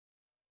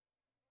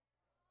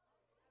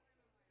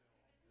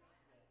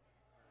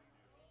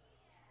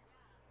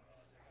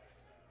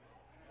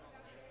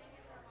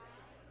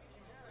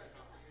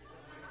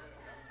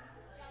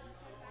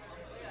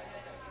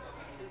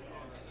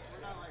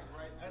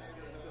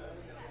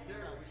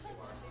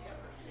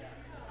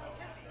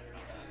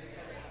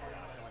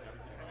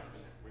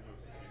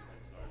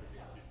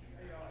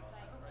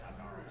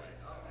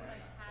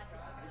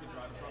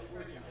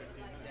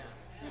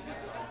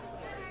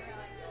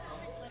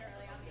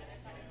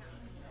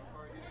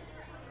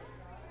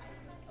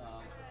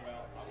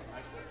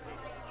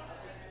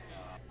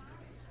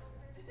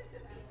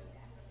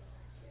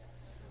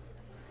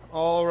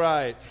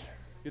right.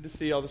 Good to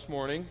see y'all this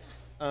morning.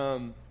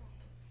 Let's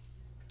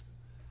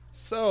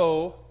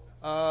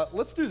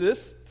do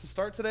this to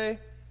start today.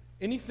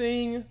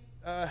 Anything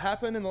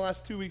happened in the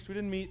last 2 weeks? We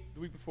didn't meet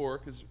the week before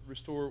because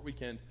Restore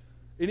weekend.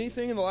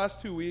 Anything in the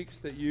last 2 weeks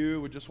that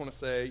you would just want to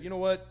say, you know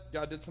what,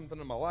 God did something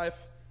in my life,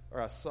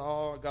 or I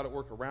saw God at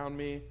work around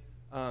me,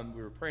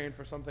 we were praying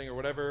for something or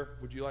whatever.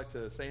 Would you like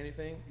to say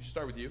anything? You should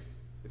start with you,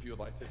 if you would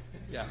like to.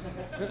 Yeah.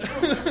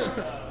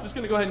 Just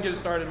going to go ahead and get it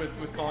started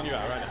with calling you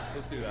out right now.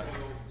 Let's do that.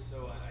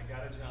 So I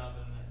got a job,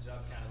 and that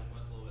job kind of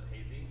went a little bit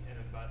hazy in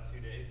about 2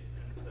 days,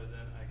 and so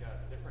then I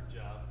got a different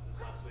job this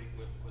last week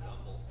with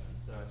Humble, and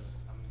so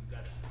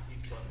that's a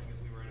huge blessing as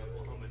we were in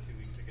Oklahoma 2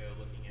 weeks ago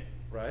looking at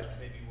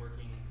maybe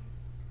working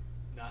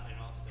not in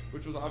Austin.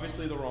 Which was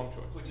obviously the wrong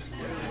choice. Which is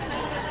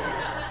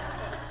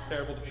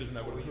terrible decision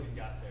that would have been. We even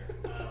got there.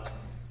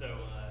 So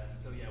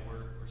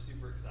we're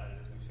super excited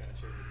as we've kind of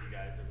shared with you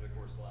guys over the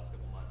course of the last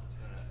couple months. It's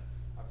been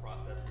a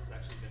process that's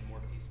actually been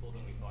more peaceful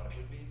than we thought it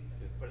would be.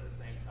 But at the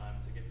same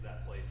time, to get to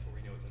that place where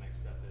we know what the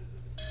next step is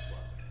a huge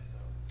blessing. So.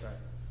 Right.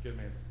 Good,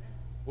 man.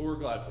 Well, we're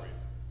glad for you.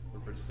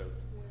 We're pretty stoked.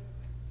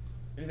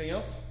 Anything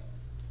else?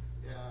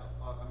 Yeah,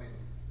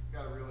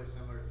 got a really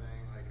similar thing.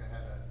 Like I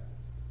had an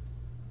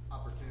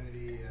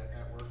opportunity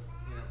at work,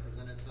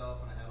 present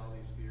itself, and I had all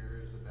these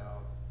fears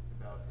about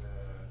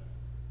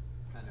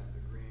kind of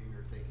agreeing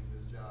or taking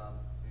this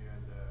job.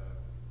 And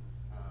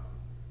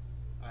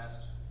I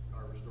asked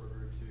our Restore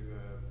group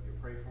to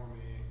pray for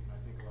me, and I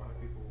think a lot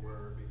of people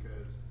were,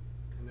 because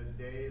in the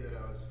day that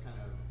I was kind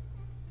of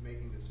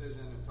making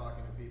decision and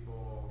talking to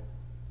people,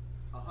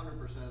 100%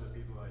 of the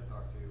people I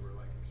talked to were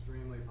like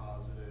extremely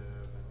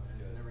positive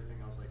and everything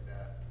else like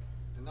that.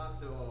 And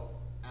not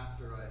till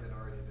after I had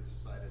already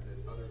decided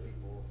that other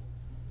people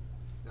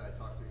that I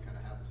talked to kind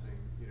of have the same,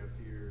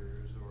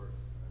 fears or,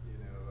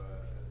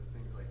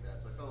 things like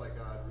that. So I felt like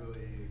God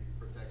really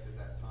protected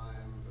that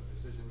time of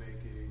decision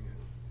making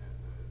and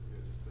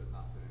just to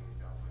not put any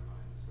doubt in my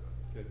mind. So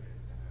good.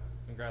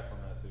 Congrats on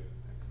that too.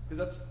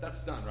 Because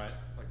that's done, right?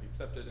 Like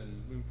accepted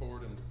and move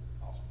forward and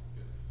awesome.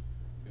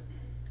 Good.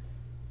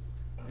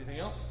 Anything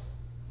else?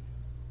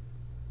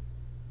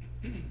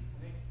 I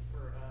think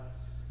for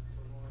us,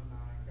 for Lauren and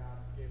I, God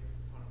gave us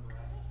a ton of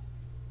rest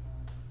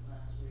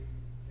last week.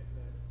 Getting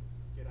to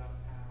get out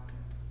of town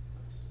and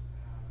just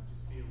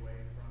be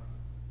away from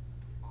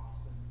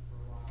Austin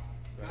for a while.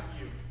 Right. Not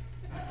you.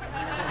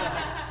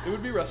 It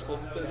would be restful.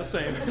 The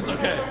same. It's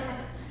okay.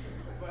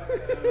 But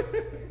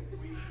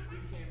we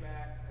came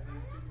back, I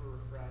think, super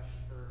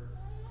refreshed for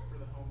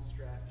the home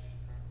stretch,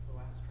 the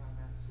last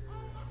trimester,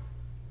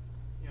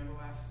 and the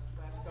last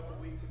couple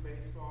of weeks of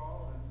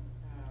baseball, and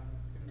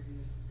it's going to be a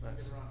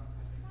good run, I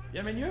think.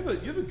 Yeah, man, you have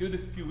a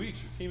good few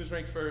weeks. Your team is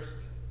ranked first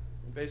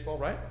in baseball,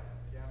 right?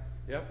 Yeah.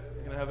 Yep.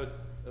 You're gonna have a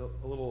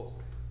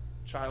little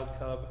child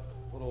cub,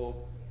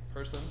 little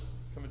person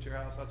coming to your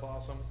house. That's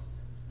awesome.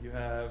 You just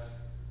have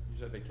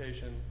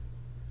vacation.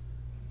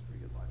 It's a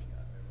pretty good life you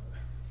got there,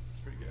 brother.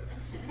 It's pretty good.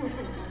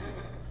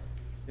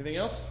 Anything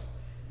else?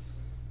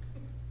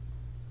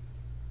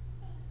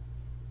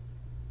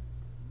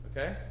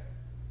 Okay.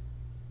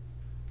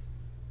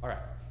 All right.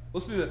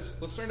 Let's do this.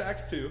 Let's turn to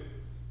Acts 2.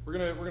 We're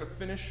gonna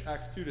finish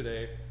Acts 2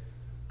 today.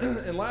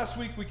 And last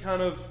week we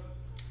kind of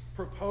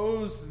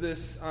proposed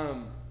this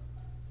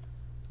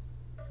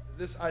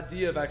this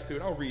idea of Acts 2,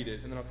 and I'll read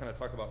it, and then I'll kind of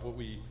talk about what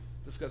we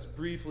discussed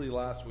briefly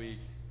last week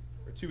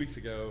or 2 weeks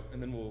ago,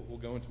 and then we'll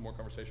go into more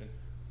conversation.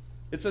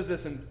 It says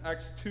this in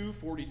Acts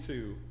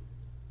 2:42. It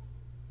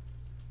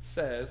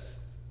says,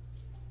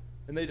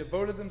 "And they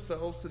devoted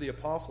themselves to the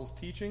apostles'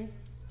 teaching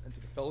and to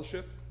the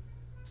fellowship,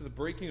 to the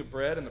breaking of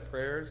bread and the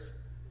prayers,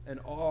 and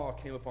awe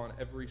came upon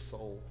every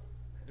soul,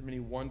 and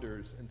many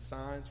wonders and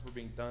signs were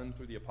being done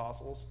through the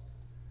apostles."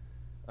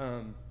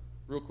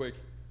 Real quick,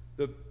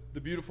 the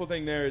beautiful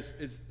thing there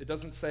is it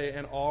doesn't say,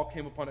 "and awe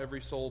came upon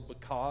every soul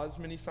because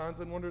many signs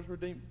and wonders were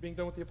being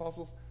done with the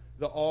apostles."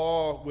 The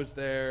awe was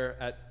there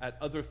at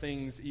other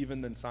things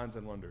even than signs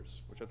and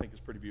wonders, which I think is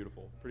pretty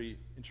beautiful, pretty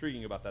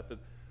intriguing about that.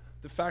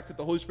 The fact that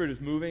the Holy Spirit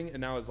is moving and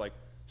now is like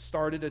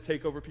started to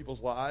take over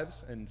people's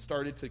lives and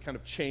started to kind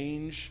of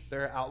change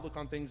their outlook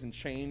on things and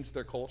change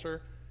their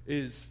culture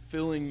is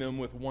filling them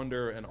with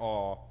wonder and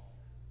awe.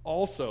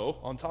 Also,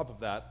 on top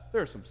of that,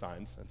 there are some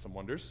signs and some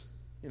wonders,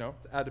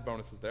 added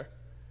bonuses there.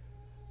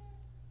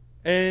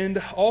 "And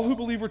all who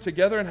believed were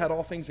together and had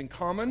all things in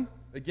common."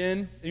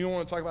 Again, anyone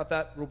want to talk about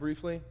that real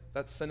briefly?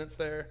 That sentence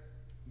there,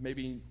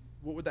 maybe,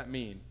 what would that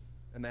mean?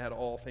 And they had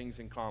all things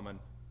in common.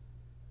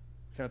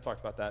 We kind of talked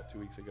about that 2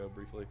 weeks ago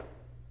briefly.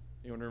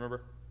 Anyone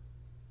remember?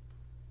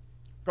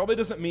 Probably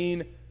doesn't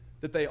mean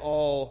that they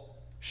all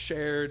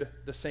shared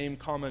the same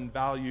common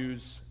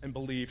values and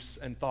beliefs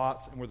and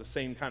thoughts and were the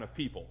same kind of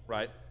people,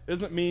 right? It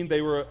doesn't mean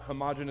they were a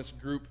homogenous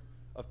group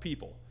of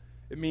people.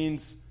 It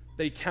means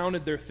they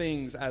counted their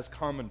things as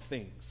common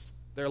things.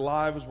 Their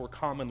lives were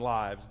common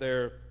lives.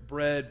 Their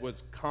bread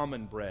was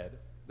common bread.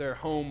 Their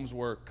homes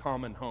were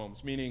common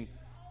homes, meaning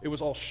it was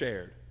all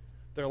shared.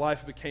 Their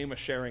life became a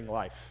sharing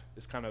life,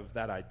 is kind of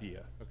that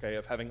idea, okay,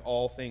 of having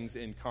all things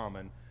in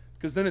common.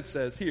 Because then it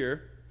says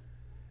here,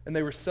 And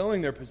they were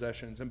selling their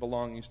possessions and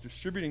belongings,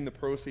 distributing the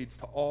proceeds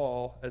to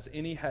all as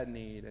any had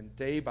need, and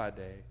day by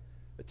day,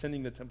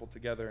 attending the temple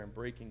together and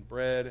breaking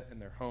bread in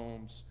their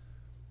homes,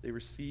 they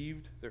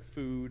received their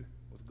food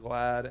with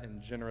glad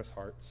and generous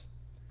hearts,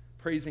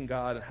 praising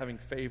God and having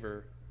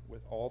favor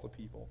with all the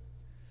people.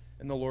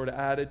 And the Lord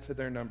added to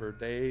their number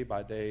day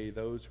by day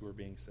those who were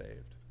being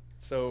saved.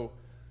 So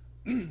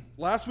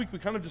last week we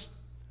kind of just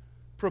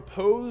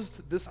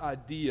proposed this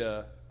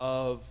idea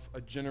of a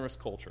generous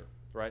culture,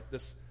 right?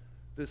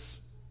 The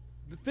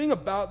thing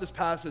about this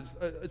passage,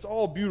 it's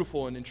all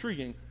beautiful and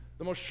intriguing.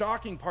 The most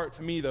shocking part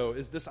to me, though,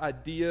 is this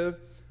idea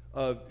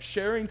of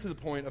sharing to the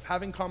point of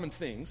having common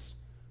things,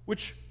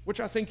 which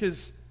I think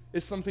is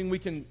something we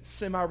can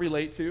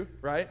semi-relate to,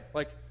 right?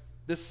 Like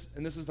this,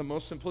 and this is the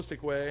most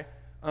simplistic way.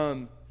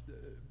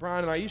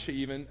 Brian and Aisha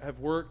even have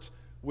worked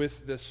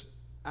with this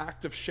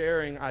act of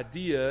sharing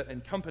idea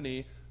and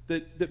company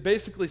that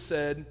basically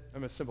said,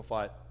 I'm going to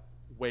simplify it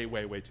way,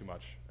 way, way too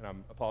much, and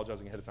I'm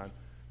apologizing ahead of time.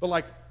 But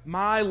like,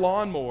 my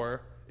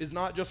lawnmower is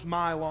not just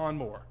my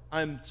lawnmower.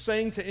 I'm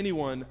saying to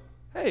anyone,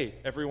 hey,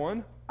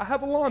 everyone, I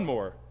have a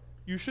lawnmower.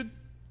 You should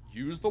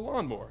use the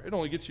lawnmower. It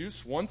only gets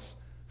used once.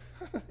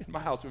 In my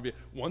house, it would be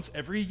once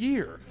every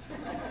year.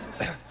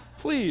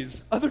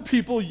 Please, other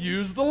people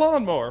use the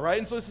lawnmower, right?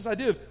 And so it's this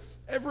idea of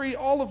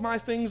all of my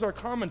things are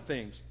common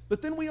things.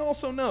 But then we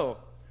also know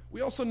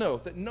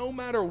that no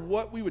matter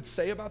what we would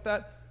say about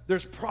that,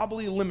 there's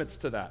probably limits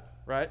to that,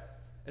 right?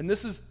 And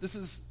this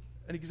is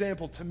an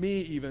example to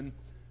me even.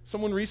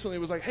 Someone recently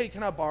was like, hey,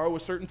 can I borrow a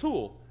certain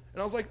tool?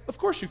 And I was like, of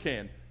course you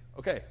can.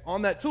 Okay,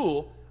 on that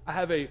tool, I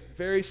have a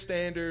very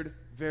standard,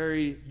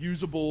 very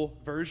usable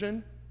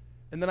version.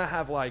 And then I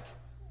have like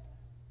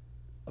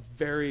a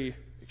very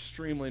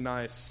extremely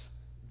nice,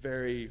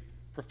 very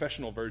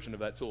professional version of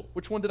that tool.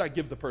 Which one did I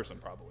give the person,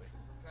 probably?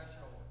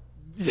 Professional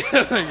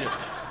one. Yeah.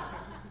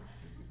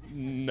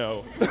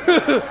 No.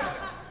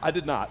 I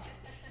did not.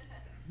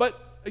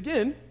 But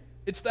again,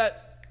 it's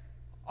that,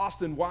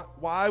 Austin,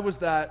 why was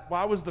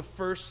the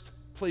first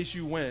place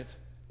you went?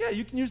 Yeah,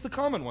 you can use the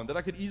common one that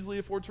I could easily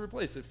afford to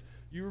replace if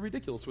you were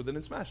ridiculous with it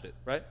and smashed it,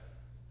 right?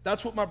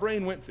 That's what my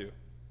brain went to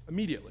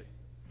immediately.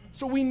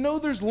 So we know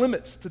there's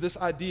limits to this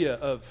idea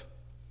of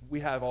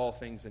we have all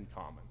things in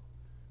common.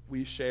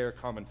 We share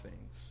common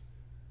things.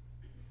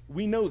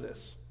 We know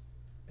this.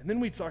 And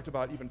then we talked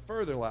about even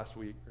further last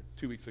week, or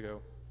 2 weeks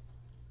ago,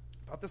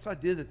 about this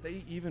idea that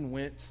they even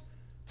went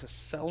to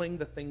selling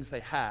the things they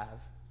have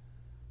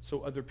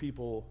so other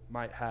people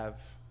might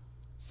have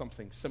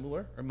something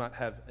similar or might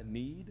have a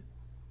need.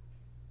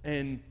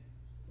 And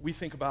we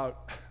think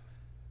about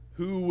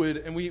who would,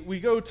 and we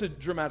go to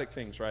dramatic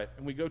things, right?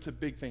 And we go to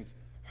big things.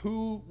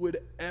 Who would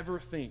ever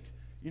think,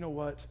 you know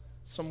what,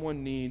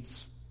 someone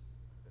needs,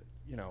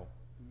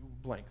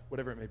 blank,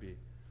 whatever it may be.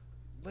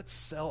 Let's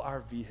sell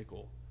our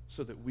vehicle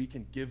so that we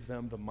can give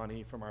them the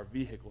money from our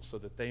vehicle so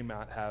that they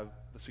might have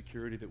the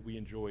security that we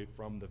enjoy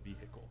from the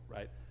vehicle,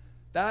 right?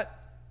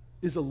 That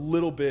is a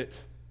little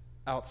bit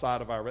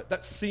outside of our,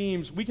 that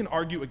seems, we can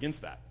argue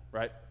against that,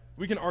 right?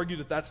 We can argue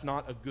that that's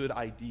not a good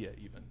idea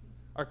even.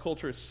 Our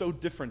culture is so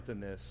different than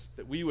this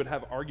that we would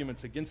have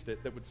arguments against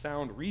it that would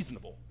sound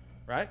reasonable,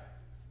 right?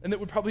 And that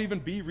would probably even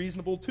be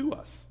reasonable to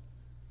us.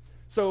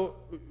 So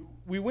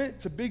we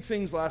went to big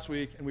things last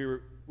week, and we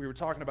were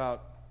talking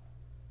about,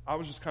 I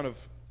was just kind of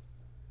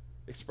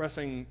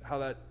expressing how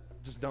that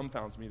just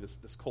dumbfounds me,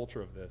 this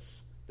culture of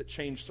this, that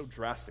changed so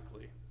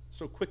drastically,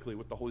 so quickly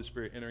with the Holy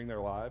Spirit entering their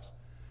lives.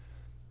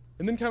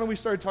 And then kind of we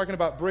started talking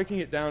about breaking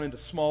it down into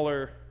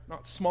smaller,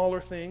 not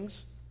smaller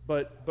things,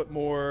 but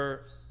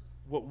more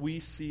what we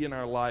see in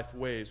our life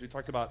ways. We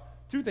talked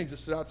about two things that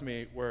stood out to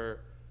me were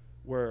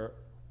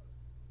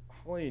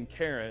Holly and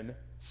Karen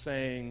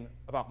saying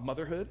about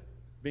motherhood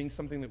being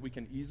something that we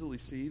can easily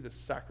see, the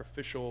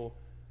sacrificial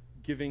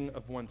giving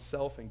of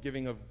oneself and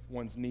giving of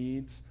one's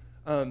needs,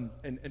 and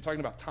talking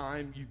about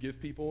time you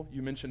give people.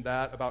 You mentioned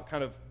that, about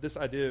kind of this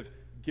idea of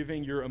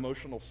giving your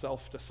emotional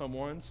self to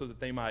someone so that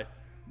they might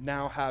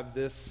now have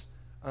this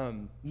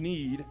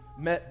need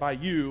met by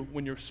you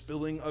when you're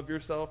spilling of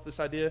yourself, this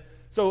idea.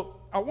 So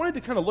I wanted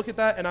to kind of look at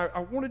that, and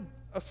I wanted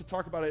us to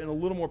talk about it in a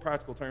little more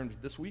practical terms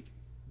this week,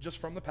 just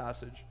from the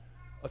passage.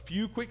 A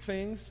few quick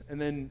things, and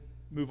then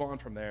move on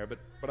from there.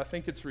 But I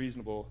think it's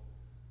reasonable.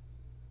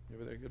 You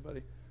over there, good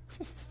buddy?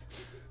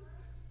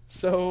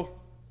 So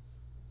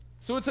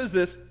it says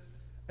this,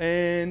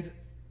 and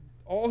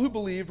all who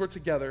believed were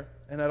together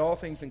and had all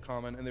things in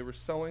common, and they were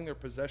selling their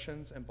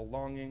possessions and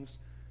belongings,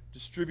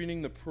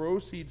 distributing the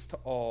proceeds to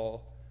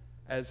all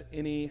as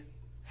any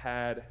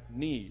had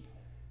need.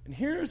 And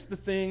here's the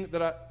thing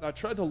that I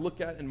tried to look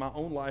at in my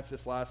own life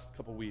this last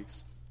couple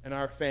weeks, in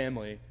our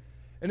family,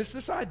 and it's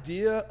this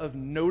idea of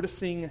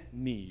noticing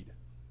need.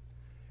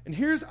 And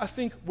here's, I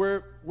think,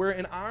 where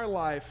in our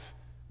life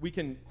we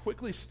can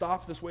quickly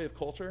stop this way of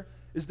culture,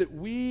 is that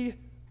we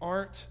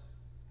aren't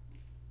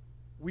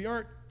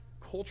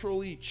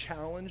culturally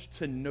challenged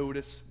to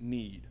notice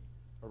need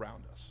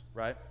around us,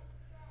 right?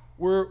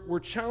 We're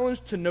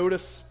challenged to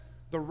notice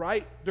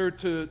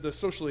the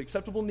socially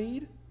acceptable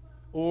need,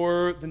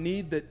 or the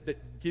need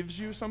that gives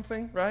you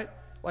something, right?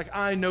 Like,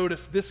 I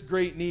notice this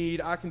great need,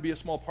 I can be a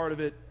small part of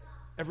it.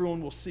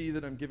 Everyone will see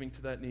that I'm giving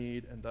to that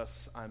need, and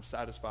thus I'm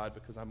satisfied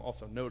because I'm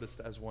also noticed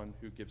as one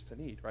who gives to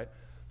need, right?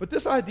 But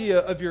this idea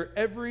of your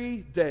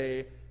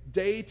everyday,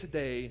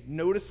 day-to-day,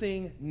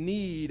 noticing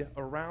need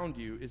around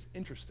you is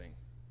interesting.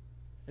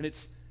 And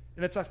it's,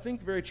 I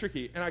think, very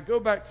tricky. And I go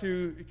back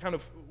to kind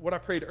of what I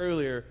prayed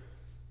earlier,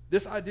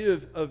 this idea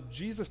of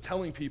Jesus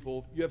telling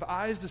people, you have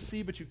eyes to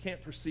see but you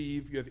can't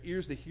perceive, you have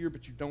ears to hear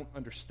but you don't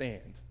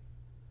understand.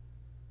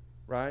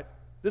 Right?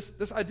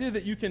 This idea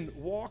that you can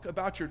walk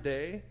about your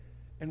day,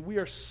 and we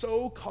are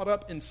so caught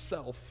up in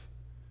self,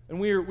 and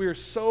we are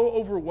so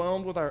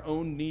overwhelmed with our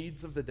own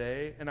needs of the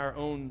day and our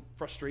own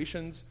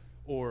frustrations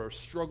or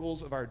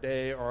struggles of our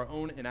day or our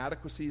own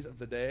inadequacies of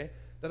the day,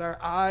 that our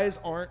eyes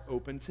aren't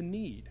open to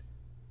need,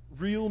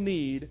 real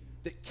need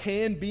that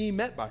can be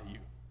met by you.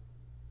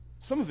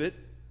 Some of it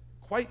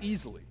quite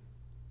easily.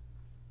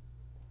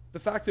 The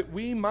fact that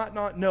we might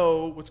not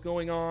know what's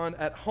going on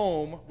at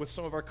home with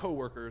some of our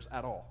coworkers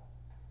at all.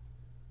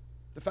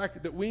 The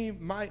fact that we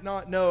might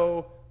not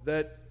know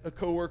that a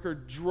coworker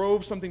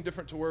drove something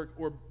different to work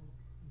or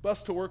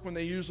bus to work when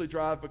they usually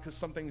drive because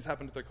something's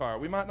happened to their car.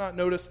 We might not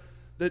notice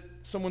that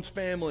someone's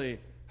family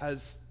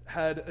has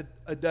had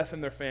a death in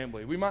their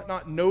family. We might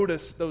not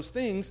notice those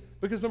things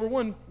because, number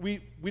one,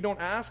 we don't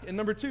ask, and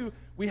number two,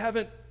 we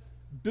haven't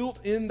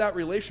built in that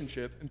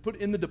relationship and put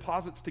in the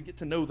deposits to get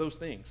to know those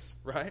things,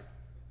 right?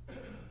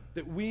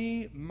 That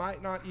we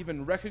might not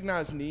even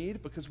recognize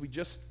need because we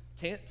just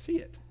can't see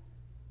it.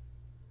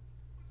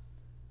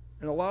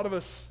 And a lot of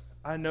us,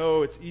 I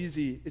know it's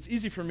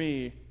easy for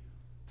me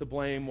to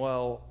blame,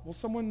 well,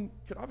 someone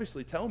could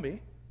obviously tell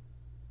me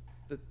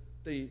that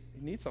they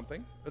need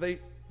something, or they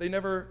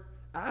never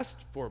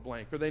asked for a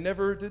blank, or they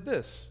never did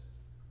this.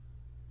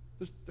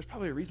 There's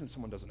probably a reason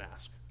someone doesn't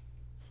ask,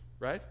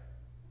 right?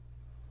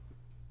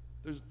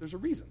 There's a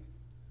reason.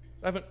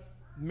 I haven't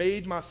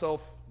made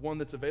myself one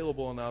that's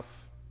available enough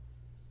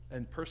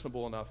and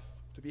personable enough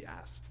to be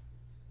asked.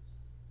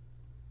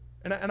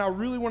 And I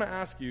really want to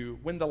ask you,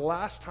 when the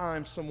last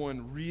time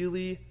someone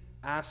really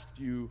asked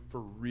you for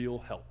real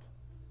help?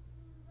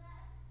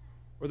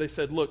 Or they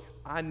said, look,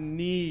 I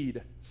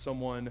need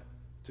someone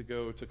to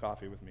go to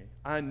coffee with me.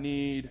 I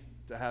need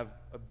to have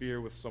a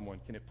beer with someone.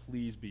 Can it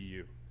please be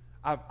you?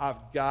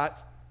 I've got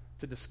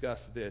to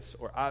discuss this.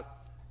 Or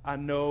I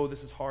know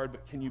this is hard,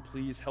 but can you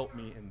please help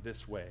me in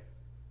this way?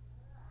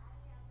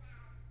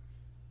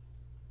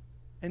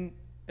 And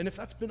if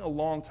that's been a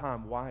long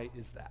time, why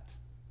is that?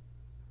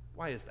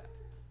 Why is that?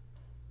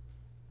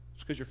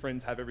 Just because your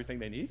friends have everything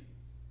they need?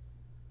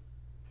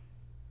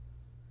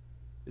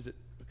 Is it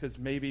because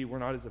maybe we're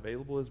not as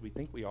available as we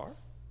think we are?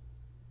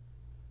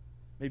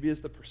 Maybe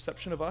it's the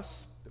perception of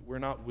us that we're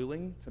not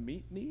willing to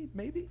meet need,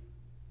 maybe?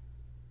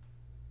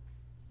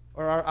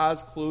 Are our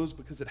eyes closed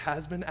because it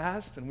has been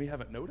asked and we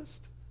haven't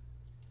noticed?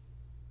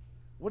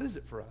 What is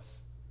it for us?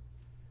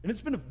 And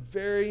it's been a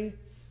very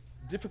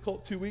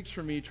difficult 2 weeks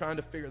for me trying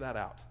to figure that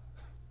out.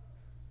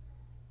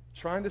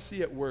 Trying to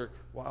see at work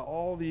while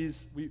all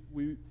these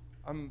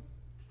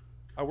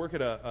I work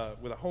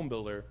at with a home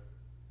builder,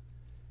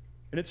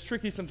 and it's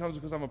tricky sometimes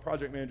because I'm a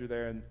project manager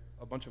there, and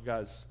a bunch of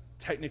guys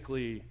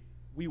technically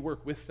we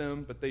work with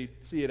them, but they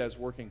see it as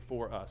working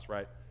for us,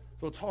 right?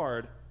 So it's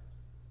hard.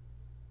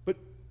 But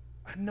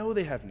I know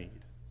they have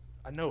need.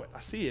 I know it. I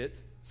see it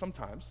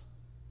sometimes.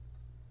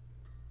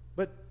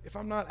 But if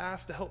I'm not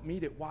asked to help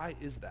meet it, why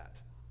is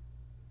that?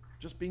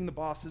 Just being the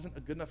boss isn't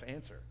a good enough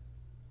answer.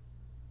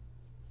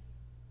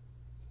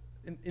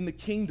 In the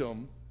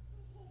kingdom,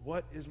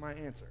 what is my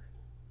answer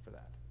for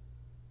that?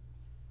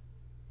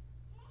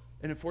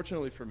 And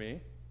unfortunately for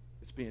me,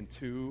 it's being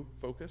too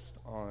focused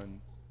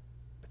on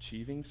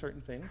achieving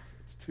certain things.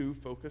 It's too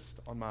focused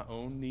on my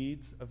own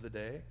needs of the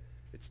day.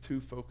 It's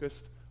too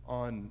focused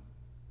on,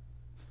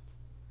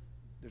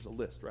 there's a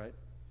list, right?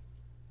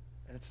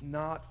 And it's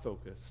not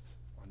focused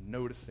on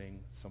noticing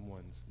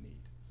someone's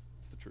need.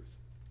 It's the truth.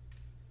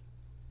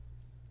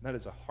 And that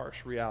is a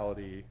harsh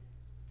reality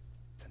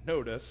to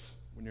notice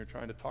when you're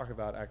trying to talk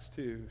about Acts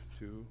 2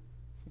 to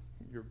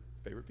your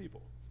favorite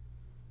people.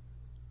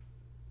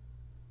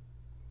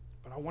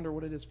 But I wonder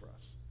what it is for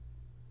us.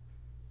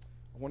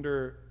 I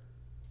wonder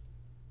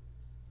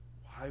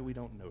why we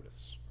don't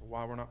notice, or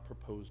why we're not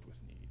proposed with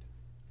need.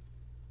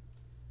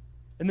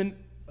 And then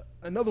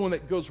another one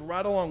that goes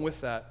right along with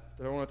that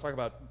I want to talk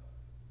about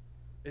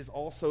is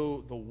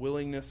also the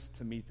willingness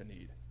to meet the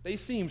need. They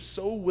seem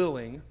so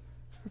willing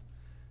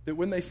that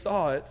when they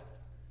saw it,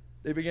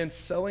 they began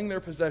selling their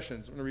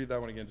possessions. I'm going to read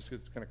that one again just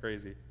because it's kind of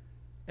crazy.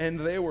 And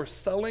they were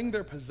selling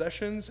their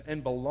possessions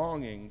and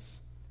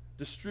belongings,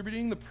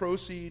 distributing the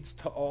proceeds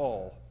to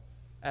all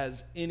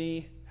as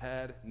any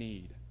had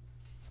need.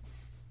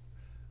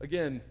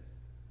 Again,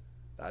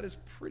 that is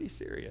pretty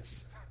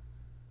serious.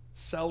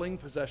 Selling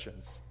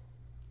possessions.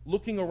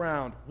 Looking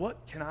around,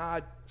 what can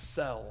I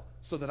sell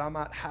so that I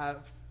might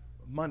have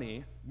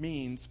money,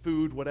 means,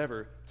 food,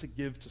 whatever, to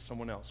give to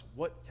someone else?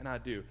 What can I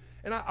do?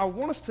 And I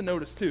want us to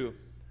notice, too,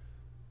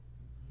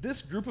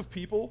 this group of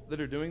people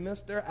that are doing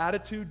this, their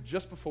attitude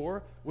just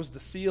before was to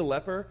see a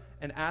leper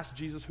and ask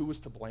Jesus who was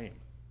to blame.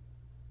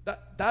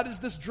 That is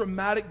this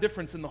dramatic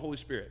difference in the Holy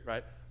Spirit,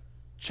 right?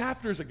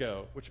 Chapters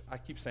ago, which I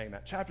keep saying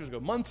that, chapters ago,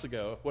 months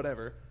ago,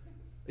 whatever,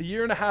 a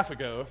year and a half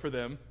ago for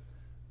them,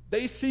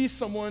 they see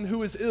someone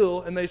who is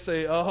ill and they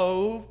say,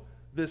 oh,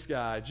 this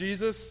guy,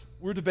 Jesus,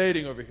 we're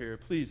debating over here.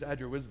 Please add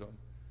your wisdom.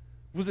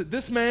 Was it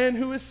this man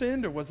who has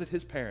sinned or was it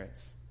his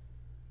parents?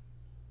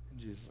 And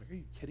Jesus is like, are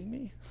you kidding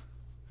me?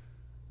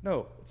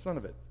 No, it's none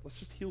of it. Let's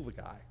just heal the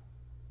guy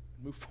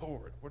and move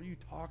forward. What are you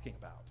talking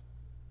about?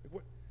 Like,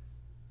 what?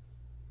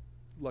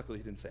 Luckily,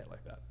 he didn't say it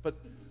like that. But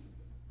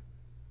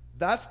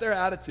that's their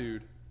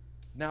attitude.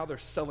 Now they're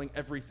selling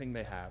everything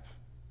they have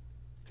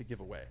to give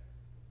away.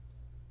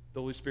 The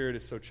Holy Spirit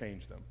has so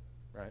changed them,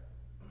 right?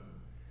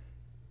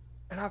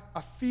 And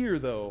I fear,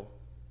 though,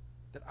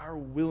 that our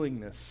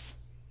willingness,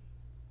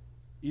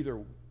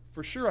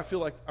 for sure I feel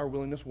like our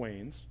willingness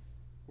wanes.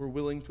 We're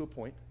willing to a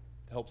point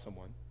to help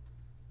someone.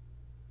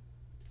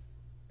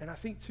 And I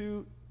think,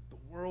 too, the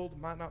world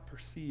might not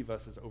perceive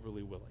us as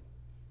overly willing.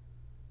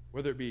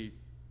 Whether it be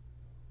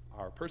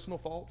our personal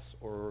faults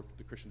or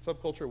the Christian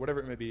subculture, whatever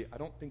it may be, I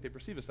don't think they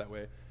perceive us that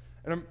way.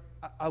 And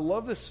I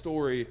love this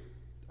story.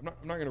 I'm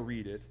not going to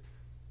read it,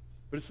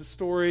 but it's the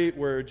story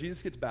where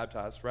Jesus gets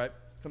baptized, right?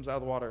 Comes out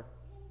of the water.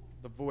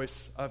 The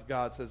voice of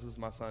God says, this is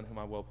my son whom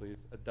I well pleased.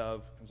 A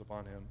dove comes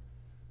upon him.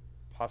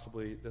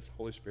 Possibly this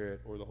Holy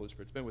Spirit or the Holy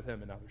Spirit's been with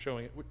him and now they're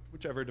showing it,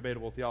 whichever,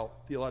 debatable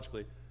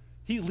theologically.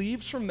 He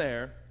leaves from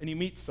there and he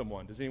meets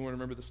someone. Does anyone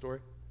remember the story?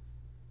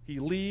 He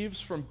leaves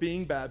from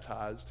being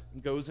baptized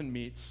and goes and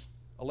meets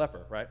a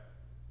leper, right?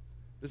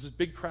 This is a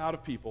big crowd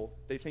of people.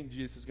 They think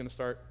Jesus is going to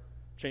start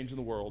changing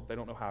the world. They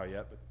don't know how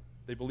yet, but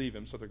they believe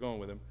him, so they're going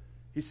with him.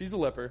 He sees a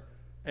leper,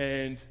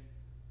 and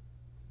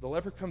the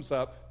leper comes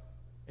up,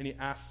 and he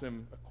asks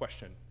him a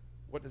question.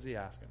 What does he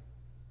ask him?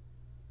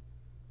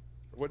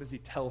 Or what does he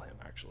tell him,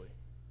 actually?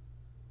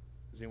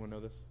 Does anyone know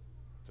this?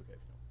 It's okay if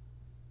you don't.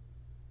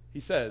 He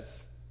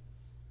says,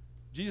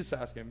 Jesus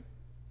asks him,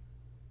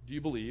 do you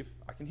believe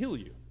I can heal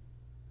you?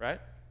 Right?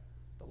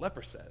 The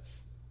leper says,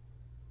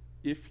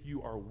 if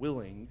you are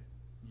willing,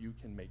 you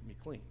can make me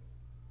clean.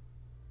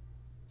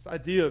 It's the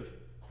idea of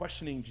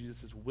questioning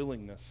Jesus'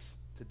 willingness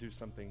to do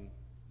something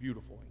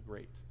beautiful and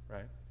great,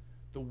 right?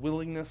 The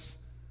willingness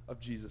of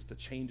Jesus to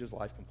change his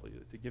life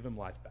completely, to give him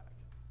life back.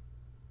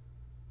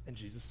 And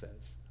Jesus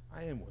says,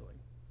 I am willing.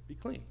 Be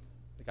clean.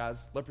 The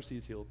guy's leprosy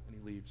is healed, and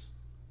he leaves,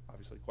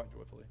 obviously, quite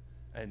joyfully.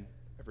 And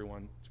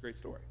everyone, it's a great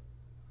story.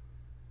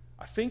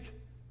 I think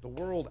the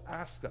world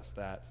asks us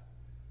that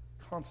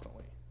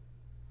constantly.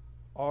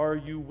 Are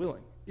you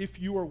willing? If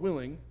you are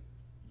willing,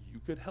 you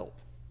could help.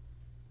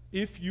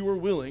 If you are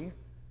willing,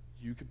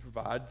 you could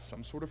provide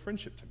some sort of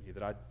friendship to me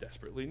that I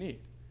desperately need.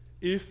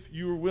 If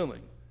you are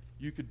willing,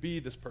 you could be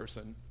this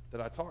person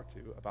that I talked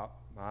to about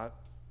my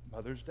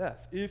mother's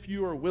death. If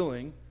you are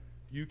willing,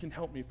 you can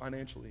help me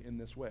financially in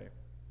this way.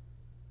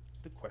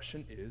 The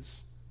question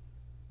is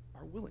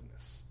our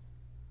willingness.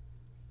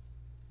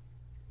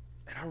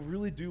 And I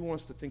really do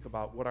want us to think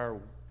about what our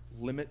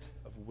limit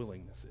of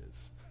willingness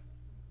is.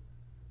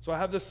 So I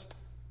have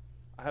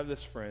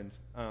this friend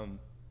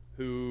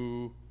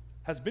who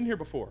has been here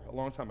before, a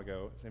long time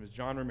ago. His name is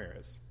John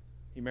Ramirez.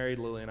 He married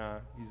Lily and I.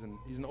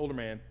 He's an older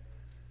man.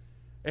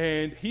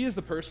 And he is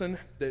the person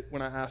that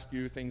when I ask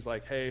you things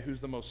like, hey, who's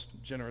the most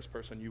generous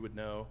person you would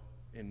know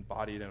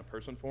embodied in a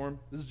person form?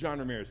 This is John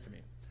Ramirez to me.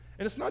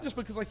 And it's not just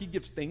because he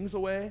gives things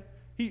away.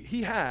 There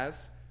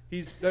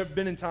have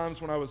been in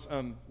times when I was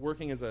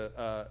working as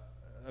a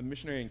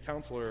missionary and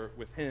counselor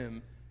with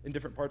him in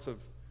different parts of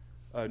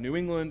New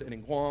England and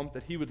in Guam,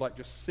 that he would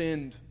just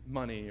send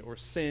money or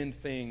send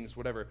things,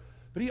 whatever.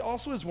 But he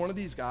also is one of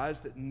these guys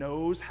that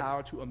knows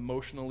how to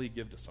emotionally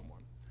give to someone.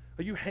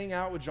 You hang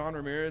out with John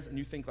Ramirez and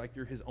you think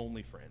you're his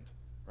only friend,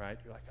 right?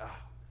 You're like,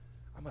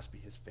 I must be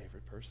his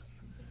favorite person.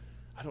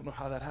 I don't know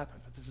how that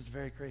happened, but this is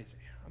very crazy.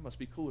 I must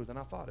be cooler than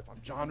I thought if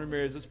I'm John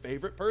Ramirez's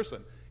favorite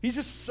person. He's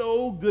just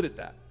so good at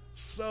that,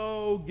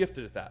 so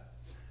gifted at that.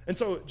 And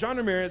so John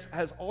Ramirez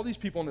has all these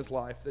people in his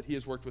life that he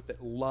has worked with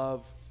that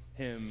love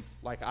him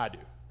like I do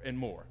and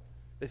more,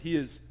 that he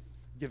has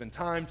given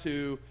time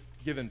to,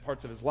 given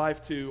parts of his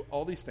life to,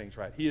 all these things,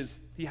 right? He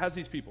has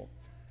these people.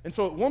 And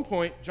so at one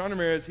point, John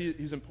Ramirez,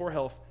 he's in poor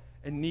health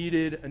and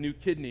needed a new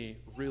kidney.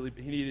 He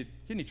needed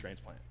kidney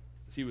transplant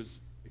because he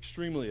was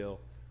extremely ill.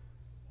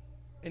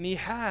 And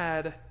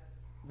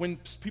when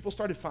people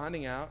started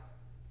finding out,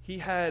 he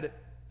had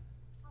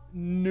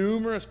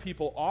numerous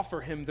people offer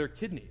him their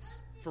kidneys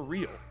for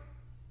real.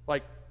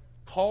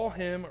 Call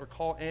him or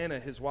call Anna,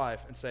 his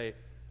wife, and say,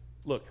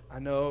 look, I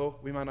know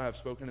we might not have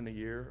spoken in a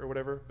year or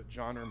whatever, but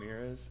John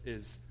Ramirez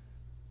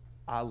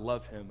I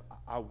love him.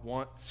 I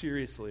want,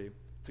 seriously,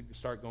 to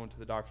start going to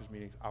the doctor's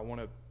meetings. I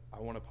want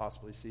to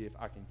possibly see if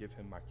I can give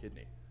him my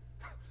kidney.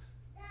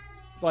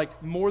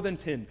 More than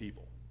 10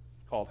 people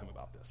called him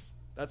about this.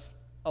 That's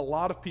a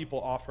lot of people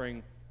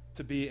offering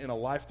to be in a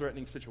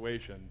life-threatening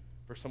situation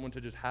for someone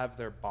to just have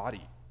their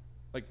body.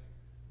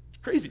 It's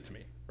crazy to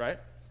me, right?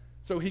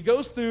 So they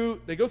go through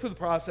the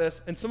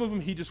process, and some of them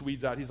he just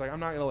weeds out. He's like, I'm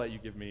not going to let you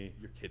give me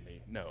your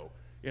kidney. No.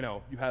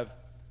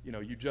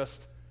 You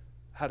just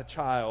had a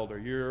child, or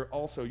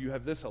you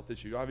have this health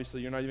issue.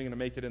 Obviously, you're not even going to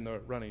make it in the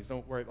runnings.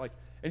 Don't worry.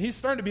 And he's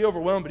starting to be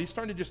overwhelmed, but he's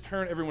starting to just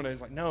turn everyone. And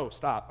he's like, no,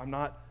 stop. I'm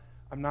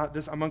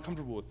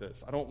uncomfortable with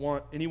this. I don't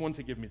want anyone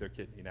to give me their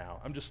kidney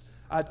now.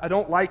 I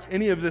don't like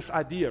any of this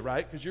idea,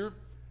 right? Because you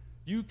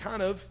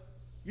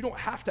don't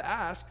have to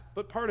ask,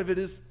 but part of it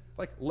is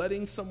like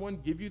letting someone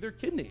give you their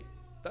kidney.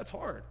 That's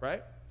hard,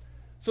 right?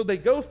 So they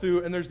go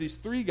through, and there's these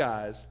 3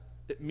 guys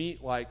that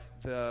meet like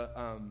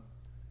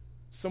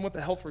somewhat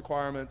the health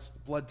requirements, the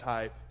blood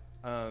type.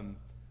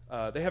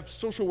 They have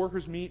social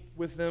workers meet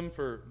with them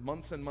for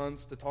months and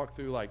months to talk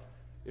through like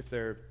if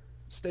they're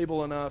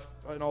stable enough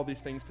and all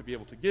these things to be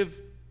able to give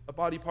a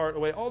body part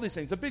away, all these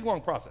things. It's a big, long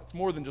process. It's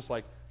more than just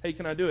like, hey,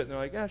 can I do it? And they're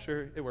like, yeah,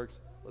 sure, it works.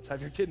 Let's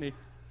have your kidney.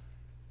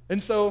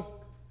 And so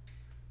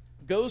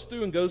goes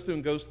through,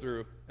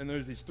 and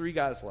there's these 3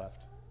 guys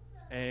left.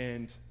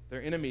 And they're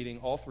in a meeting,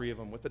 all 3 of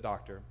them, with the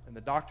doctor, and the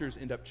doctors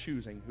end up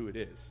choosing who it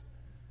is.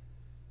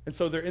 And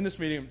so they're in this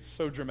meeting. It's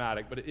so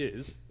dramatic, but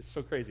it's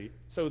so crazy.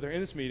 So they're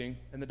in this meeting,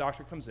 and the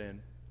doctor comes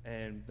in,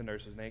 and the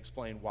nurses, and they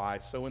explain why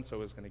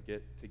so-and-so is going to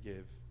get to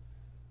give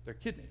their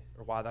kidney,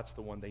 or why that's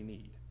the one they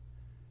need.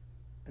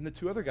 And the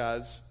 2 other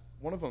guys,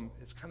 one of them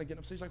is kind of getting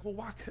upset. He's like,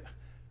 well,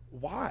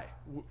 why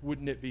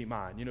wouldn't it be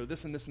mine?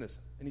 This and this and this.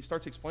 And he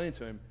starts explaining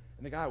to him,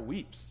 and the guy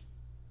weeps.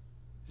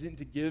 He's going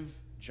to give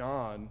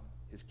John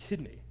his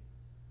kidney.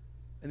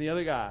 And the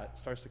other guy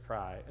starts to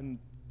cry. And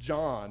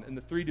John and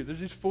the 3 dudes, there's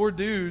these 4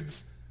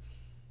 dudes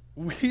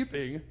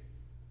weeping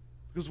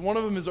because one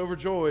of them is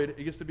overjoyed.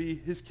 It gets to be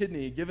his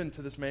kidney given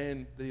to this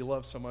man that he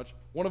loves so much.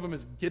 One of them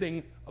is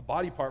getting a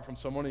body part from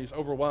someone, and he's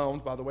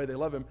overwhelmed by the way they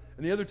love him.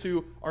 And the other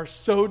 2 are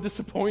so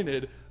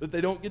disappointed that they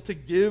don't get to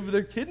give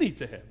their kidney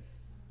to him.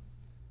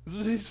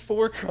 There's these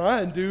 4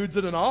 crying dudes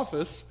in an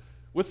office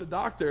with the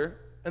doctor,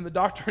 and the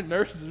doctor and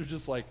nurses are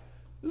just like,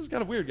 this is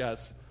kind of weird,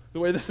 guys, the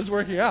way this is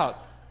working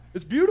out.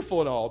 It's beautiful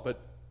and all, but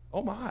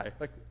oh my.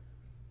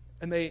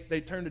 And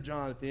they turn to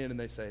John at the end and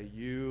they say,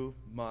 you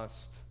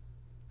must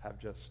have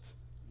just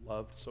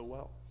loved so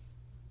well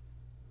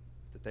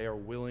that they are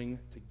willing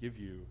to give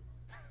you,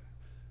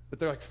 that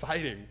they're like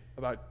fighting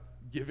about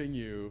giving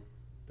you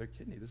their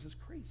kidney. This is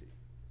crazy.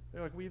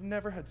 They're like, we've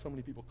never had so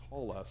many people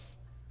call us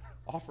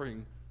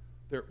offering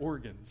their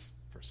organs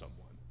for someone.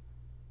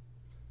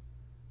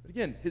 But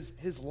again,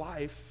 his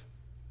life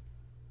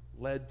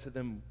led to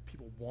them,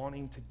 people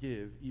wanting to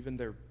give even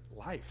their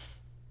life,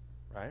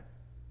 right?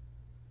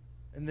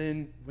 And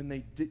then when they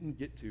didn't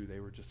get to,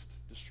 they were just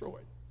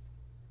destroyed.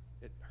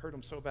 It hurt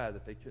them so bad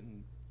that they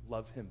couldn't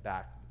love him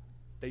back.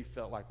 They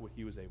felt like what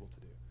he was able to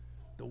do.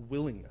 The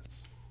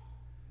willingness.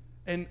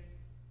 And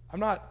I'm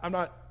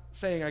not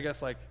saying, I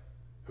guess, like,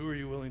 who are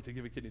you willing to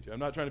give a kidney to? I'm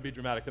not trying to be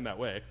dramatic in that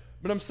way.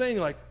 But I'm saying,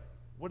 like,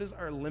 what is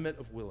our limit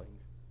of willing?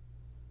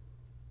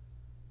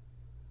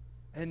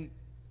 And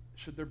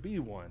should there be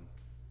one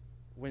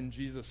when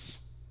Jesus'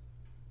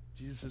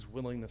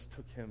 willingness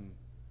took him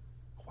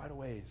quite a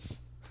ways?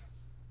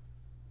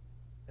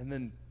 And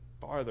then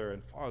farther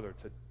and farther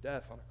to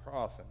death on a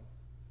cross and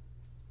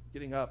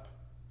getting up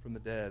from the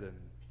dead. And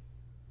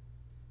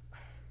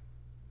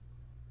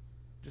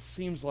it just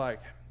seems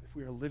like if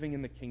we are living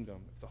in the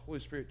kingdom, if the Holy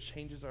Spirit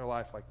changes our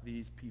life like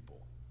these people,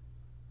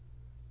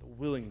 the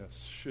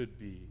willingness should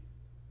be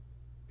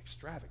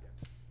extravagant.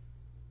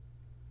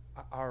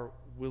 Our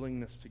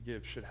willingness to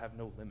give should have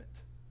no limit,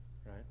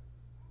 right?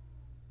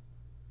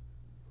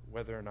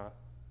 Whether or not,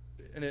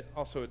 and it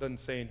doesn't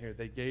say in here,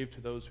 they gave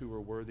to those who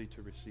were worthy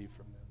to receive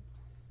from them,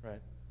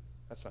 right?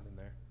 That's not in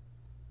there.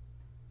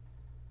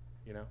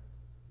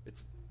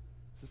 It's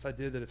this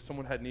idea that if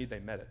someone had need, they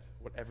met it,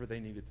 whatever they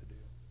needed to do.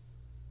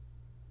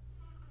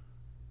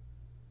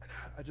 And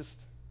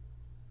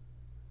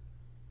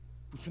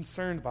I'm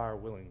concerned by our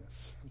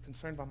willingness. I'm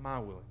concerned by my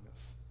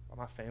willingness, by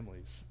my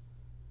family's.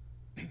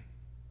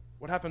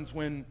 What happens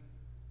when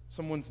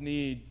someone's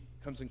need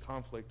comes in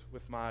conflict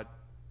with my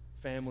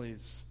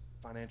family's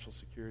financial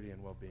security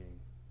and well-being?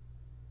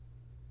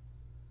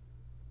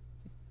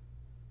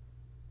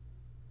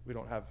 We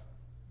don't have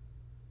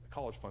a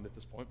college fund at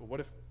this point, but what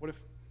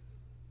if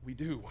we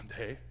do one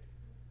day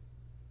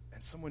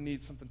and someone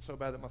needs something so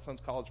bad that my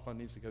son's college fund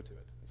needs to go to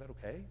it? Is that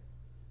okay?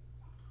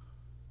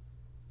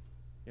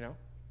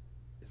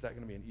 Is that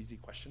going to be an easy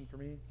question for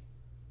me?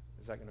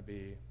 Is that going to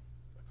be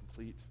a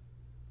complete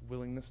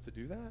willingness to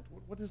do that?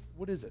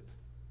 What is it?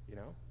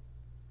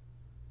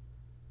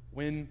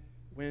 When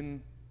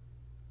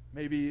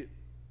maybe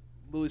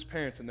Lily's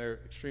parents, and they're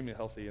extremely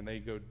healthy and they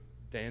go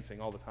dancing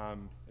all the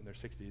time in their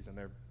 60s and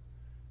they're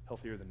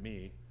healthier than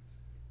me,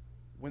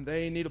 when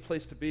they need a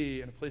place to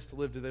be and a place to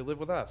live, do they live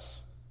with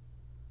us?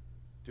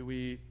 Do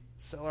we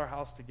sell our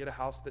house to get a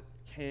house that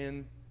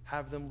can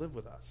have them live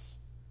with us?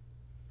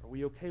 Are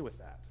we okay with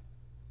that?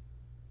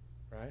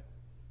 Right?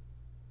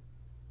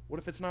 What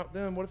if it's not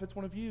them? What if it's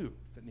one of you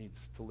that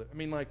needs to live?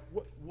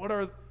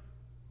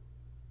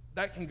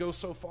 that can go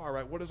so far,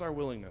 right? What is our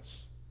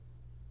willingness?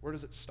 Where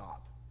does it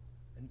stop?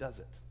 And does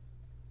it?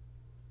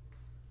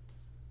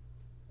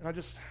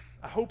 And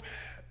I hope,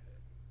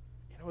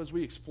 as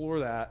we explore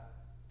that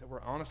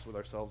we're honest with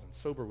ourselves and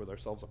sober with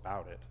ourselves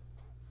about it.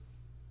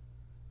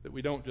 That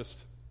we don't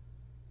just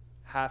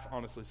half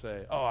honestly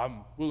say, oh,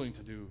 I'm willing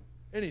to do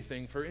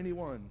anything for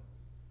anyone.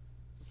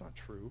 It's not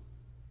true,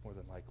 more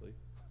than likely.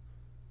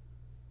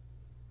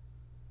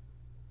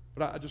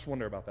 But I just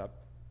wonder about that.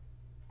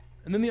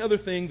 And then the other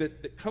thing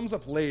that comes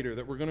up later,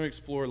 that we're going to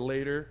explore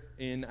later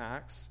in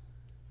Acts,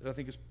 that I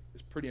think is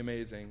pretty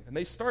amazing. And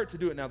they start to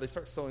do it now. They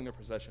start selling their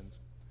possessions.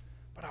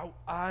 But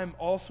I'm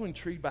also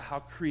intrigued by how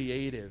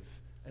creative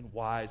and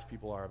wise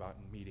people are about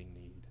meeting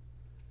need.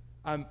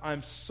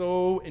 I'm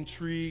so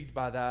intrigued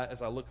by that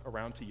as I look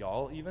around to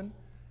y'all even,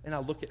 and I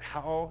look at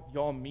how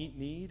y'all meet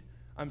need.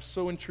 I'm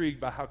so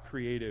intrigued by how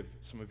creative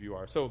some of you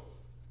are. So,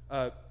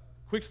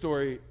 quick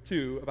story,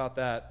 too, about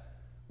that.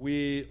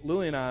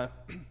 Lily and I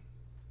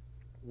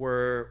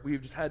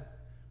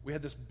we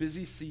had this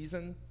busy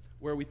season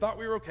where we thought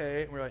we were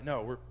okay, and we were like,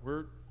 no,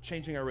 we're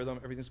changing our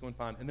rhythm, everything's going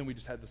fine. And then we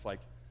just had this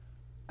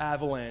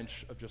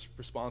avalanche of just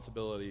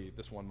responsibility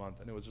this one month,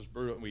 and it was just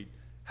brutal. And we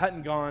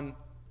hadn't gone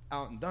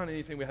out and done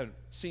anything. We hadn't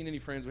seen any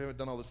friends. We haven't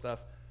done all this stuff.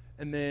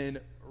 And then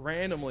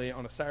randomly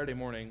on a Saturday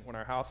morning, when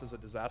our house is a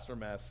disaster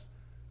mess,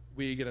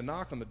 we get a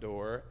knock on the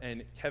door,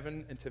 and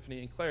Kevin and Tiffany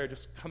and Claire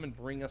just come and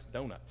bring us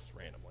donuts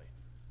randomly.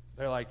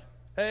 They're like,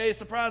 hey,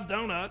 surprise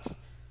donuts.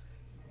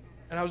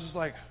 And I was just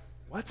like,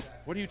 what?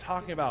 What are you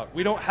talking about?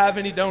 We don't have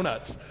any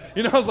donuts.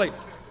 I was like,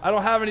 I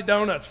don't have any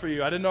donuts for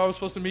you. I didn't know I was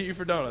supposed to meet you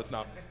for donuts.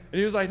 No. And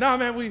he was like, no,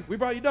 man, we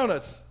brought you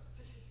donuts.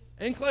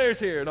 And Claire's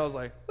here. And I was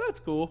like, that's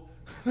cool.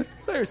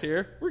 Claire's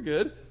here. We're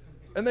good.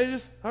 And they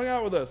just hung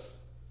out with us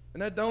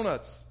and had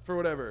donuts for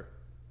whatever.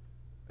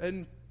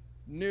 And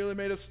nearly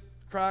made us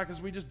cry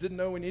because we just didn't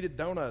know we needed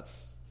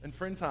donuts and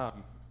friend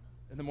time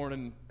in the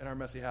morning in our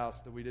messy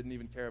house that we didn't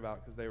even care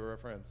about because they were our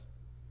friends.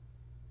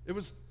 It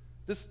was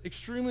this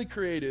extremely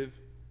creative,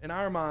 in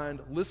our mind,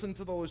 listen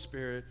to the Holy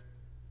Spirit,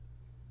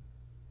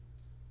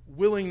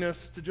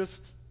 willingness to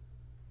just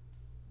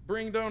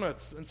bring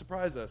donuts and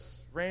surprise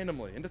us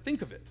randomly and to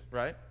think of it,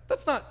 right?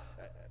 That's not,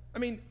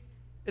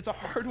 it's a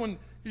hard one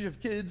because you have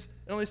kids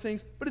and all these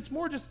things, but it's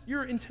more just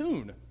you're in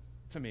tune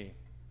to me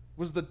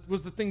was the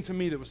thing to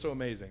me that was so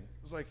amazing.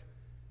 It was like,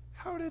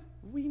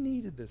 we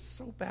needed this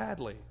so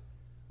badly.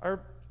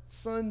 Our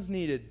sons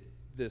needed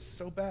this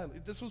so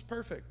badly. This was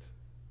perfect.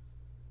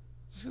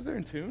 Just because they're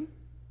in tune?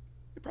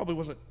 It probably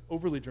wasn't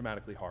overly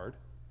dramatically hard.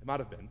 It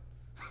might have been.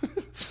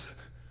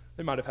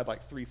 They might have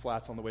had 3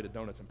 flats on the way to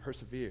donuts and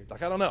persevered. I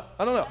don't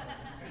know.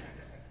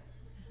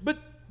 But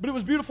it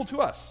was beautiful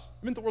to us.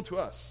 It meant the world to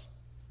us.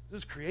 It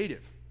was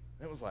creative.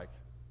 And it was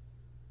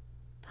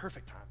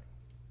perfect timing.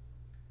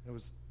 It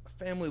was a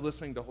family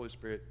listening to the Holy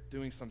Spirit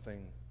doing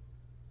something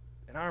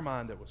in our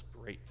mind that was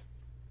great.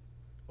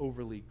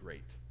 Overly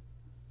great.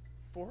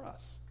 For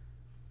us.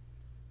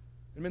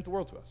 It meant the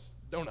world to us.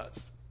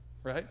 Donuts.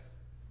 Right?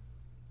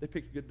 They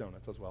picked good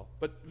donuts as well.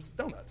 But it was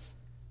donuts.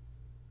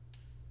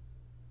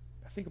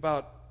 I think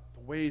about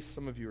the ways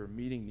some of you are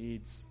meeting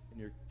needs in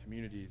your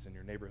communities, in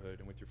your neighborhood,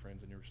 and with your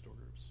friends in your restore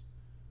groups.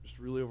 Just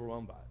really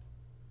overwhelmed by it.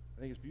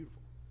 I think it's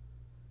beautiful.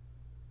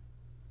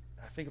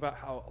 And I think about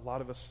how a lot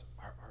of us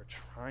are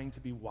trying to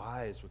be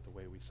wise with the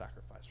way we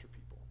sacrifice for people.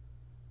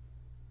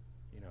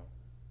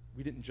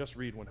 We didn't just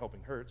read When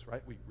Helping Hurts,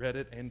 right? We read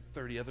it and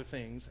 30 other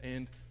things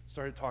and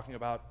started talking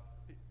about,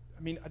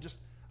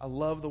 I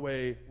love the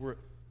way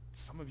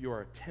some of you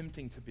are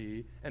attempting to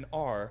be and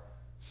are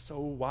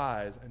so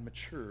wise and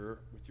mature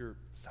with your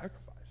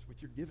sacrifice,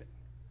 with your giving.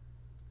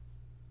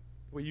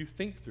 The way you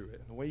think through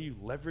it and the way you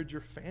leverage your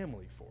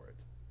family for it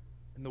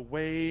and the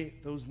way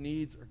those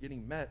needs are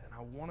getting met. And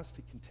I want us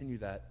to continue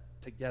that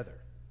together.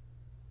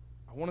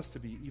 I want us to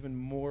be even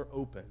more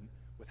open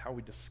with how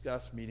we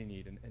discuss meeting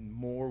need and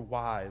more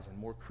wise and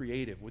more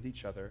creative with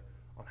each other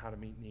on how to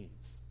meet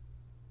needs.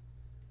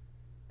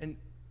 And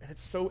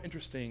it's so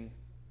interesting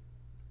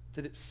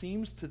that it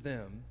seems to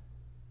them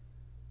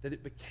that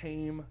it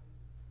became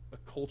a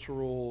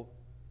cultural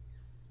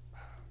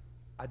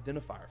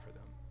identifier for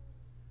them.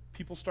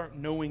 People start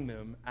knowing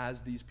them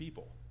as these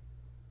people.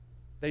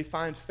 They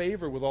find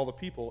favor with all the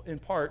people, in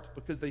part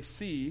because they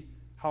see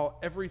how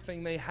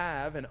everything they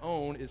have and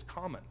own is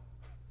common.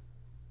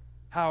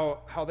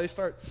 How they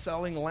start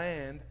selling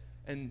land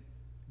and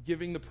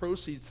giving the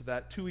proceeds to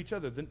that to each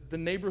other. The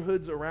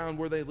neighborhoods around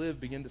where they live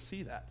begin to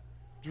see that.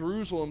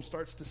 Jerusalem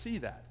starts to see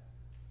that.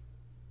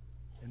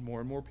 And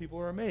more people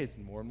are amazed,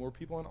 and more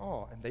people in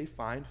awe, and they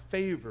find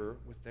favor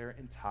with their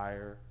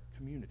entire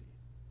community.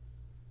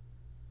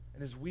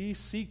 And as we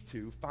seek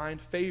to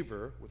find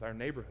favor with our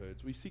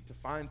neighborhoods, we seek to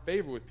find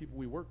favor with people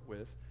we work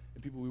with,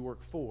 and people we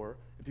work for,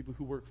 and people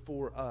who work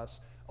for us,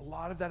 a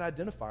lot of that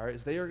identifier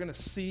is they are going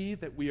to see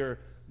that we are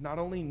not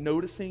only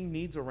noticing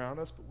needs around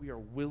us, but we are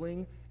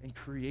willing and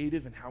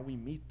creative in how we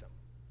meet them.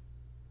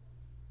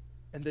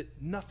 And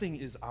that nothing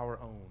is our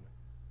own.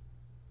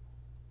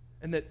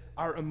 And that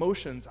our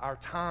emotions, our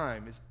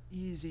time is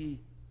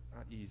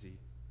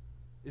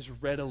is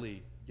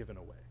readily given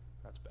away.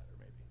 That's better,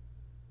 maybe.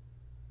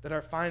 That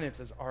our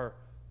finances are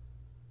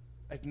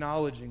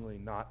acknowledgingly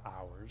not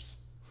ours,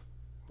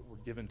 but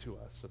were given to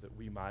us so that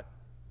we might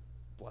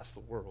bless the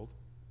world,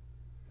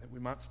 that we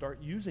might start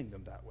using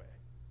them that way.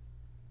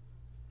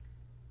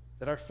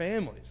 That our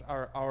families,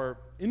 our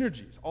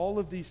energies, all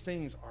of these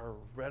things are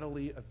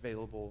readily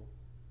available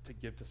to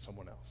give to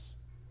someone else.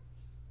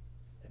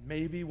 And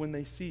maybe when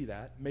they see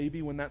that,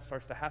 maybe when that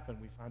starts to happen,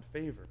 we find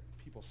favor.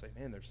 People say,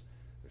 man, there's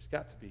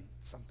got to be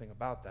something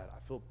about that.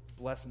 I feel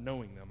blessed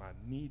knowing them. I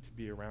need to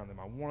be around them.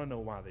 I want to know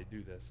why they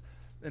do this.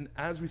 And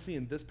as we see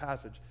in this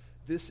passage,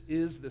 this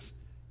is this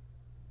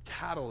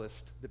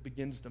catalyst that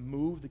begins to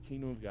move the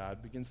kingdom of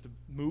God, begins to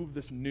move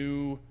this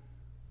new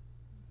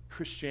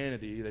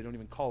Christianity, they don't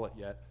even call it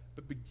yet,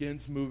 but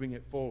begins moving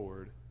it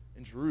forward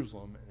in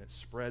Jerusalem, and it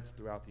spreads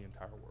throughout the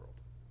entire world.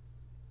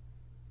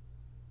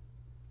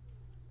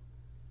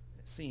 And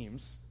it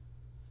seems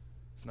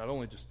it's not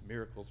only just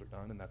miracles are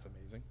done, and that's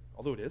amazing,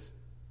 although it is.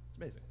 It's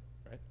amazing,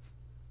 right?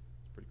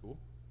 It's pretty cool.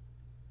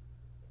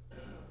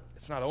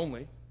 It's not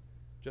only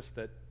just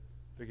that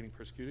they're getting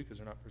persecuted because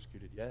they're not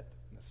persecuted yet,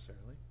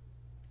 necessarily.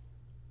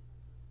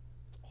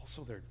 It's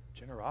also their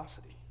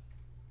generosity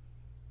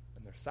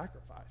and their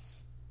sacrifice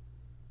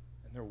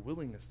and their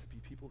willingness to be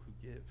people who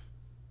give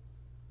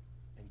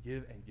and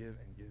give and give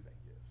and give and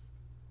give.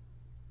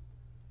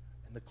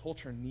 And the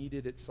culture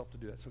needed itself to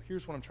do that. So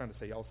here's what I'm trying to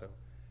say also,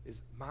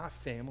 is my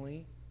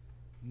family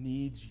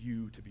needs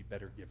you to be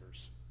better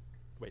givers.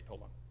 Wait,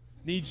 hold on.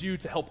 Needs you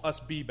to help us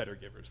be better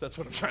givers. That's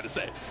what I'm trying to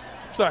say.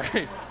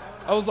 Sorry.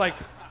 I was like,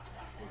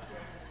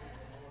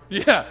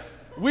 yeah,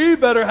 we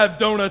better have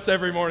donuts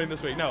every morning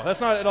this week. No,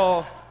 that's not at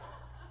all.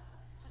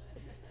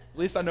 At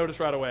least I noticed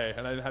right away,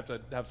 and I didn't have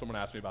to have someone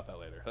ask me about that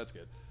later. That's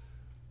good.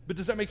 But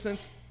does that make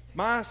sense?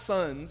 My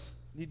sons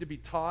need to be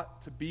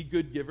taught to be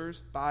good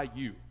givers by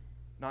you,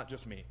 not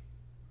just me.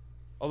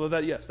 Although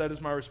that, yes, that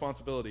is my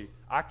responsibility.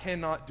 I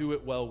cannot do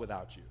it well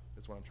without you,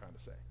 is what I'm trying to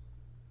say.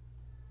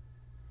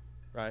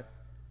 Right?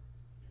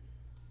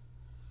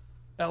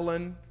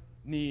 Ellen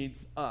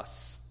needs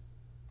us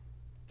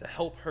to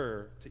help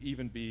her to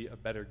even be a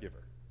better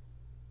giver.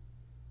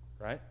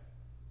 Right?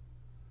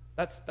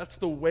 That's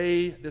the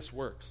way this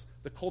works.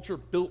 The culture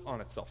built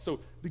on itself.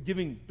 So the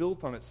giving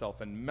built on itself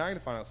and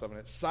magnified on itself, and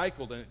it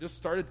cycled, and it just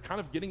started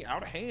kind of getting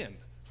out of hand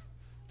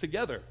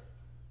together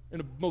in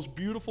the most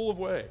beautiful of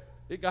way.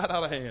 It got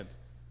out of hand.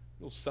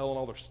 They're selling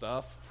all their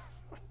stuff.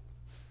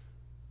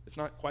 It's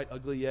not quite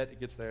ugly yet.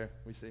 It gets there,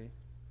 we see.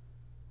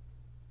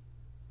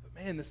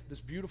 But man, this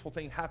beautiful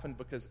thing happened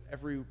because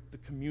the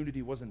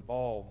community was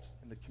involved,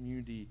 and the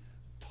community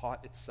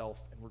taught itself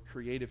and were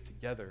creative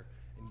together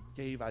and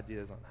gave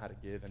ideas on how to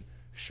give and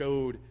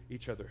showed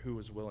each other who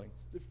was willing.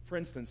 For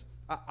instance,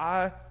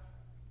 I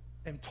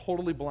am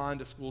totally blind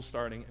to school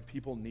starting and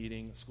people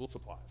needing school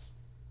supplies.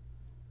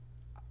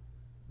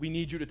 We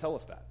need you to tell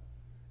us that.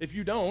 If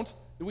you don't,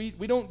 we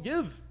don't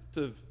give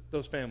to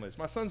those families.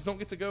 My sons don't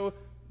get to go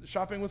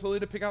shopping with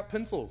Lily to pick out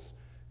pencils,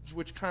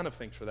 which kind of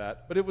thinks for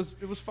that, but it was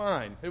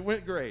fine. It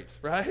went great,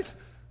 right?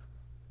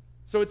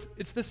 So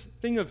it's this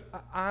thing of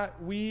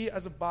we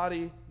as a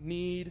body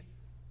need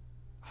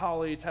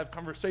Holly to have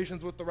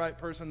conversations with the right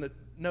person that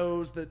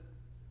knows that.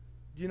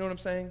 Do you know what I'm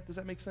saying? Does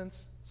that make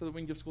sense? So that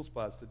we can give school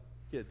supplies to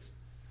kids.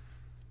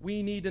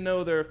 We need to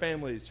know there are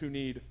families who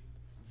need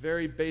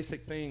very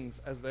basic things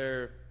as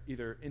they're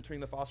either entering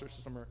the foster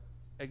system or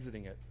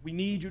exiting it. We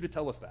need you to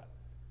tell us that.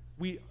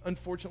 We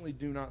unfortunately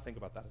do not think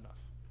about that enough.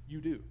 You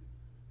do,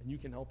 and you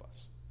can help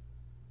us.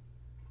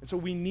 And so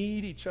we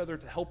need each other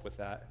to help with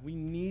that. We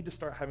need to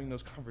start having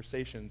those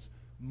conversations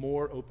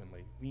more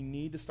openly. We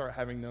need to start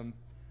having them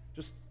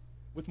just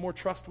with more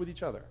trust with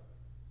each other,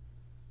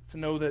 to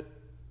know that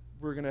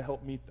we're going to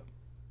help meet them.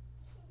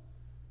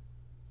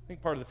 I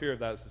think part of the fear of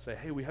that is to say,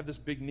 hey, we have this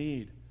big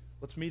need.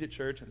 Let's meet at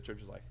church. And the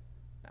church is like,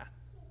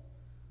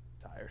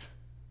 tired.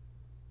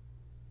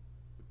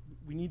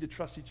 We need to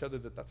trust each other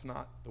that that's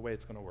not the way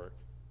it's going to work,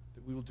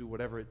 that we will do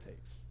whatever it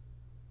takes.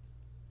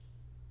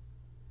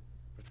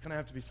 But it's going to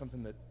have to be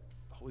something that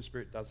the Holy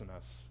Spirit does in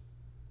us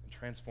and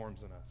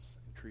transforms in us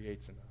and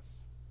creates in us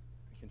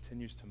and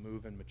continues to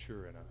move and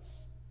mature in us.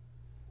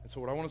 And so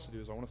what I want us to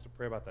do is I want us to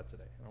pray about that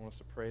today. And I want us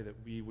to pray that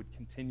we would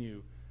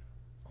continue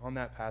on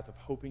that path of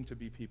hoping to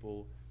be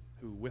people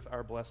who, with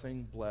our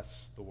blessing,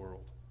 bless the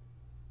world.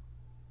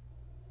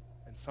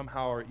 And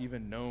somehow are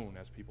even known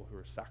as people who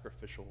are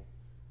sacrificial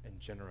and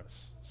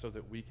generous, so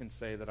that we can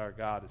say that our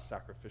God is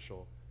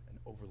sacrificial and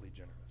overly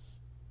generous.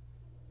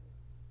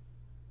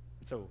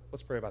 And so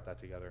let's pray about that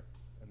together,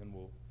 and then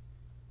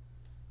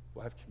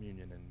we'll have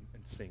communion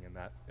and sing in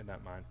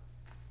that mind.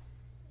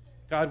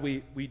 God,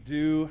 we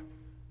do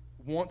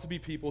want to be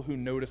people who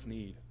notice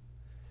need.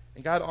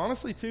 And God,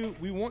 honestly too,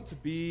 we want to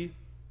be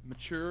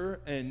mature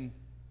and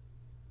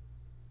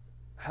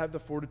have the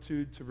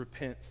fortitude to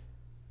repent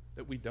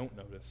that we don't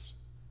notice.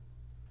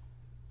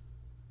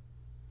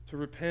 To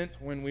repent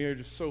when we are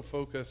just so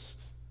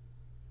focused.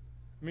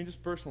 I mean,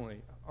 just personally,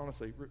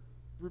 honestly,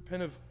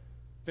 repent of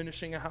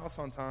finishing a house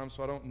on time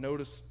so I don't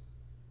notice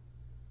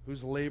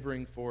who's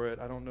laboring for it.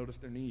 I don't notice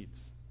their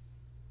needs.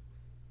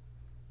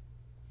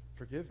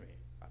 Forgive me.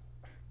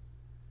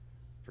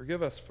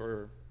 Forgive us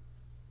for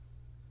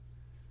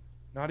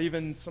not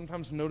even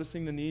sometimes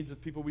noticing the needs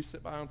of people we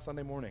sit by on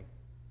Sunday morning.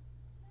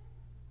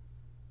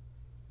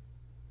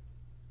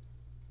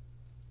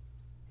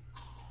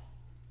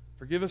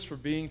 Forgive us for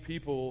being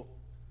people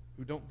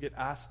who don't get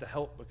asked to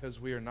help because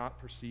we are not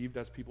perceived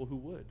as people who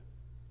would.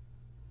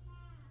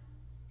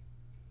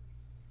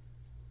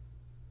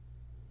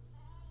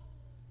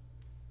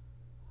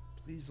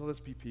 Please let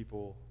us be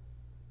people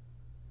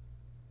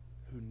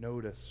who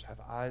notice, have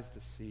eyes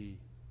to see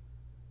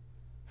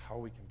how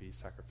we can be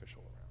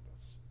sacrificial around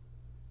us,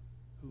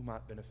 who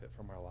might benefit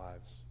from our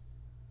lives,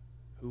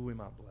 who we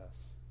might bless.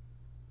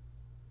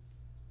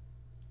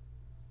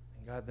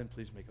 And God, then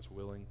please make us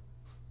willing.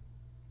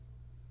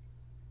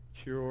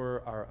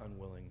 Cure our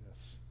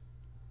unwillingness.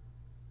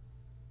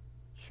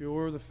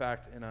 Cure the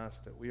fact in us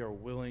that we are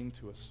willing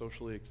to a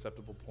socially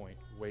acceptable point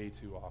way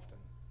too often.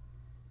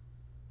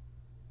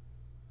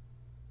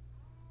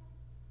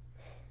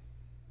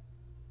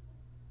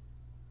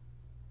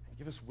 And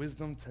give us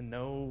wisdom to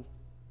know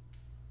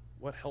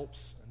what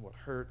helps and what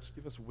hurts.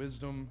 Give us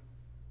wisdom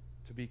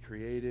to be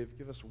creative.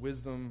 Give us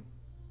wisdom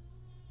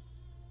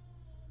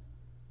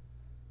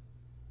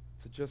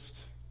to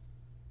just,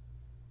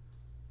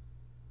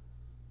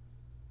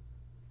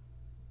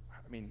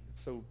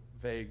 it's so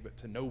vague, but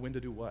to know when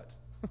to do what.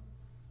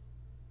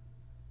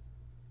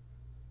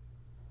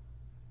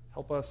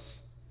 Help us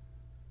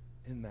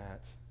in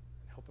that.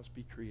 Help us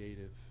be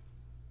creative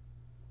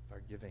with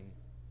our giving.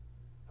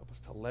 Help us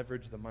to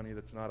leverage the money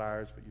that's not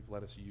ours, but you've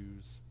let us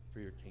use for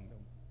your kingdom.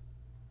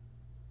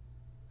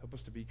 Help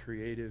us to be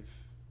creative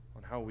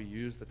on how we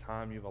use the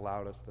time you've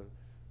allowed us,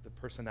 the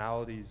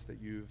personalities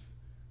that you've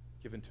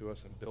given to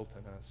us and built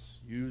in us.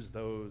 Use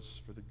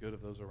those for the good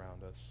of those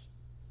around us.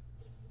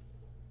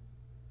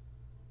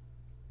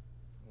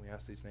 We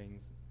ask these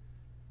things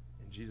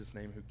in Jesus'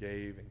 name, who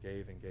gave and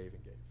gave and gave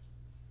and gave.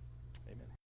 Amen.